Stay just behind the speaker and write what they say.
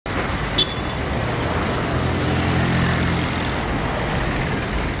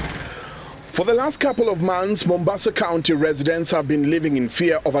For the last couple of months, Mombasa County residents have been living in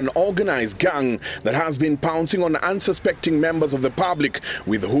fear of an organized gang that has been pouncing on unsuspecting members of the public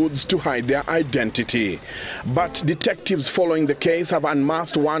with hoods to hide their identity. But detectives following the case have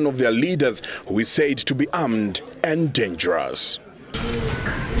unmasked one of their leaders, who is said to be armed and dangerous.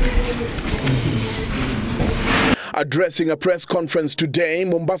 Addressing a press conference today,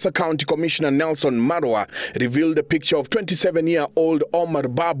 Mombasa County Commissioner Marwa revealed a picture of 27-year-old Omar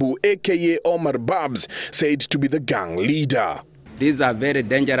Babu, aka Omar Babs, said to be the gang leader. This is a very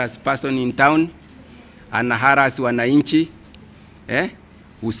dangerous person in town. Anaharas wananchi.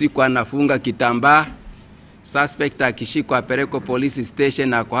 Usiku anafunga kitambaa. Suspect akishikwa apelekwa police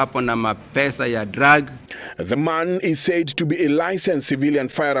station, ako hapo na mapesa ya drug. The man is said to be a licensed civilian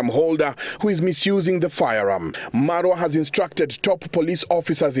firearm holder who is misusing the firearm. Marwa has instructed top police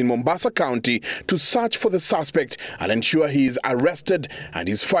officers in Mombasa County to search for the suspect and ensure he is arrested and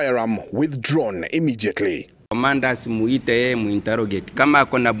his firearm withdrawn immediately. Commanders muite muinterrogate. Kama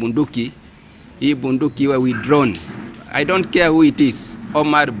ako na bunduki, hii bunduki iwe withdrawn. I don't care who it is.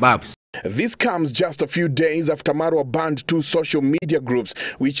 Omar Babu. This comes just a few days after Marwa banned 2 social media groups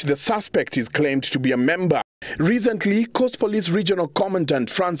which the suspect is claimed to be a member. Recently, Coast Police Regional Commandant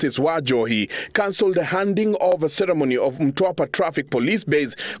Francis Wajohi cancelled the handing of a ceremony of Mtwapa Traffic Police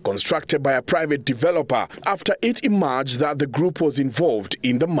Base constructed by a private developer after it emerged that the group was involved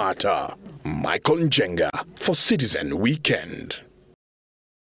in the matter. Michael Njenga for Citizen Weekend.